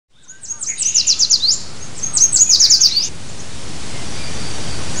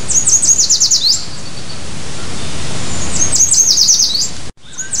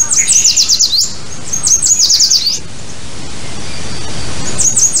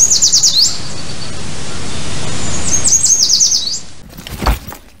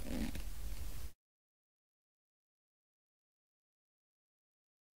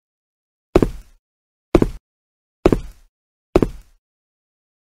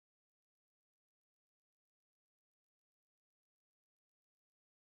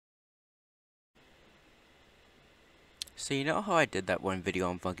So you know how I did that one video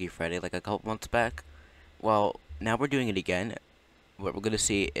on Funky Friday like a couple months back? Well, now we're doing it again, but we're gonna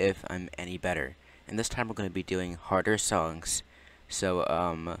see if I'm any better. And this time we're gonna be doing harder songs. So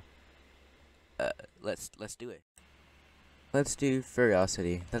let's do it. Let's do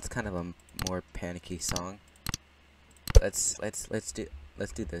Furiosity. That's kind of a more panicky song. Let's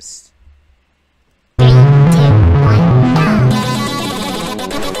do this.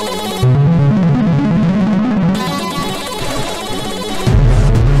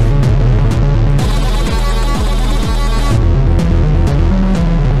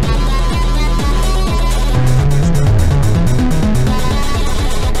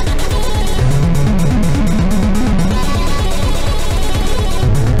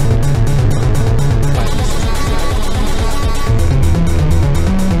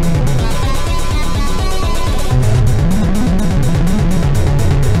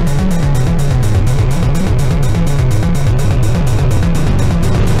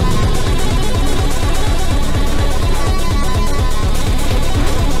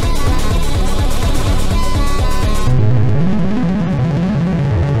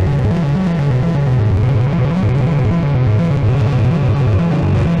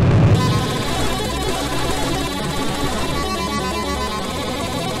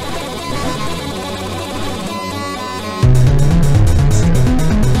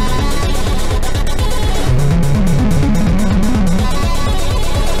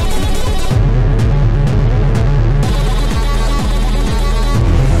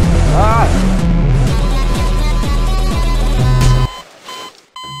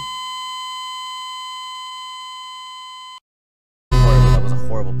 That was a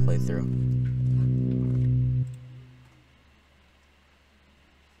horrible playthrough.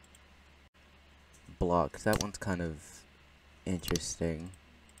 Blocked. That one's kind of interesting.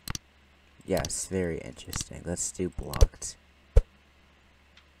 Yes, very interesting. Let's do Blocked.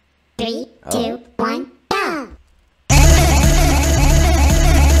 3, 2, 1, go!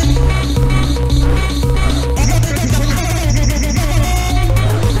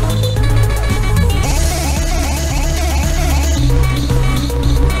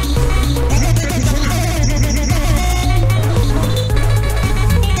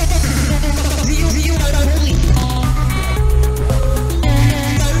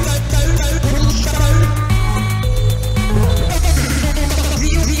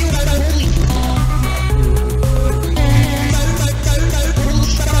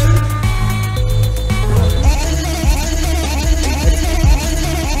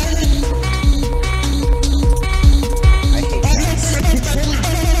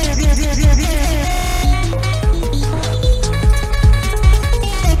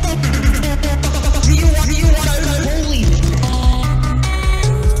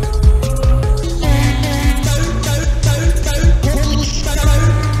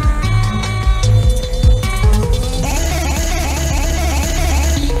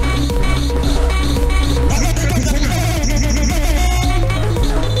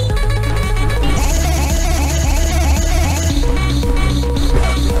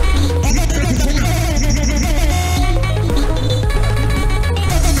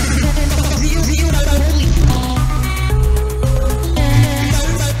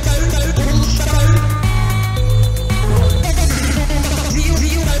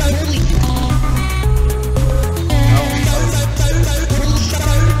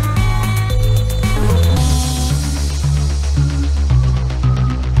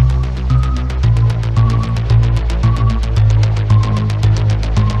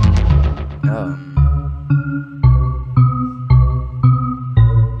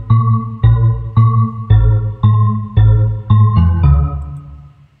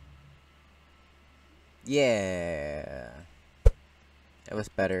 Yeah, it was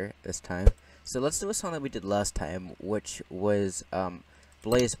better this time. So let's do a song that we did last time, which was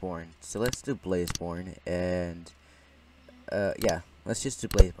Blazeborn. So let's do Blazeborn, and yeah, let's just do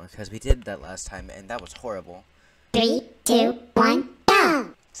Blazeborn because we did that last time and that was horrible. 3, 2, 1,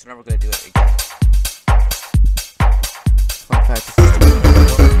 go! So now we're gonna do it again. Fun fact.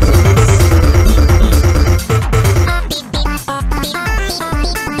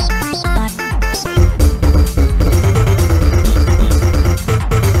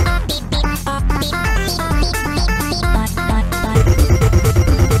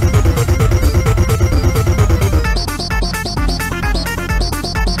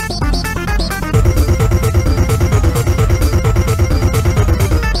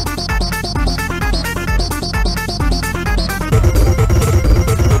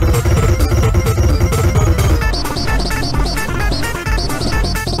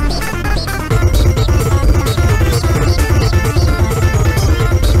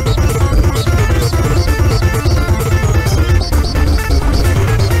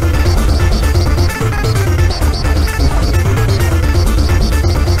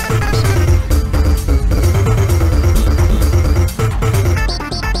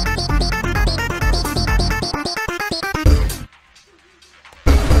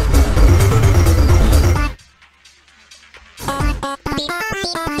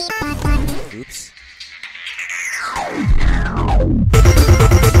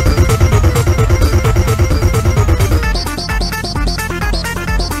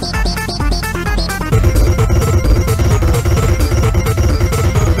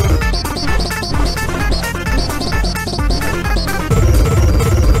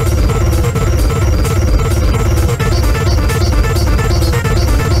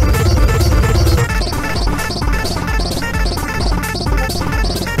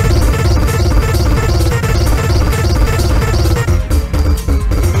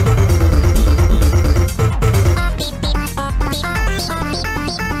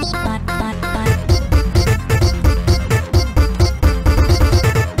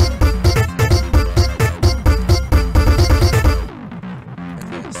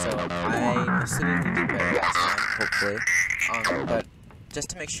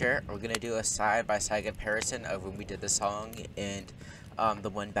 sure we're gonna do a side-by-side comparison of when we did the song and the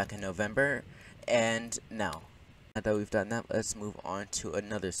one back in November. And now that we've done that, let's move on to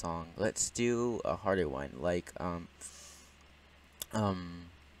another song. Let's do a harder one, like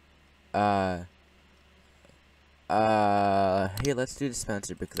hey, let's do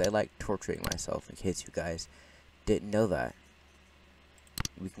Dispenser, because I like torturing myself, in case you guys didn't know that.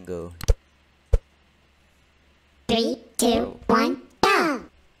 We can go 3, 2, 1, go!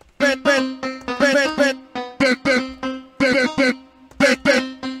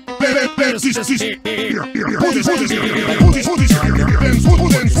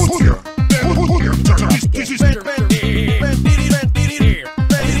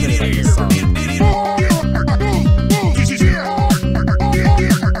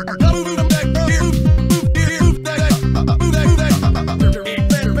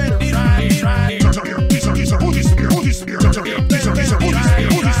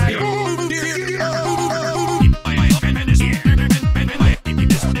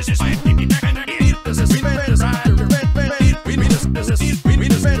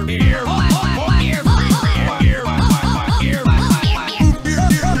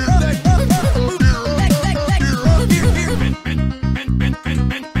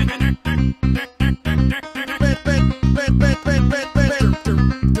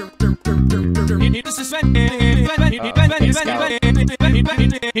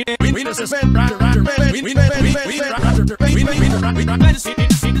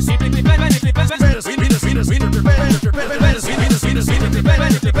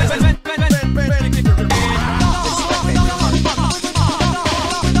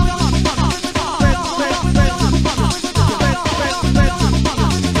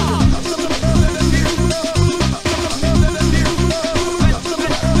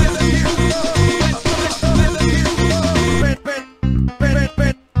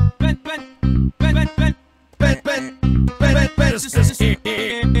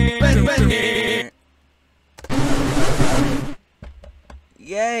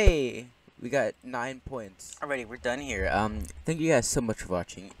 Yay! We got 9 points. Alrighty, we're done here. Thank you guys so much for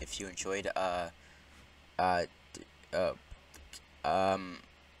watching. If you enjoyed, you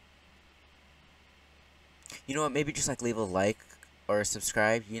know what, maybe just like leave a like or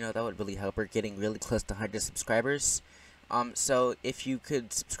subscribe, you know, that would really help. We're getting really close to 100 subscribers. So if you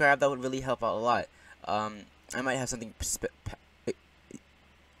could subscribe, that would really help out a lot. I might have something special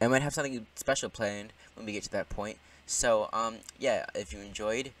planned when we get to that point. So, yeah, if you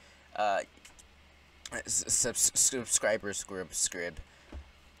enjoyed, subscriber scrib.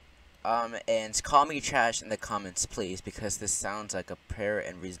 And call me trash in the comments, please, because this sounds like a fair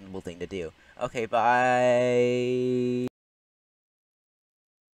and reasonable thing to do. Okay, bye.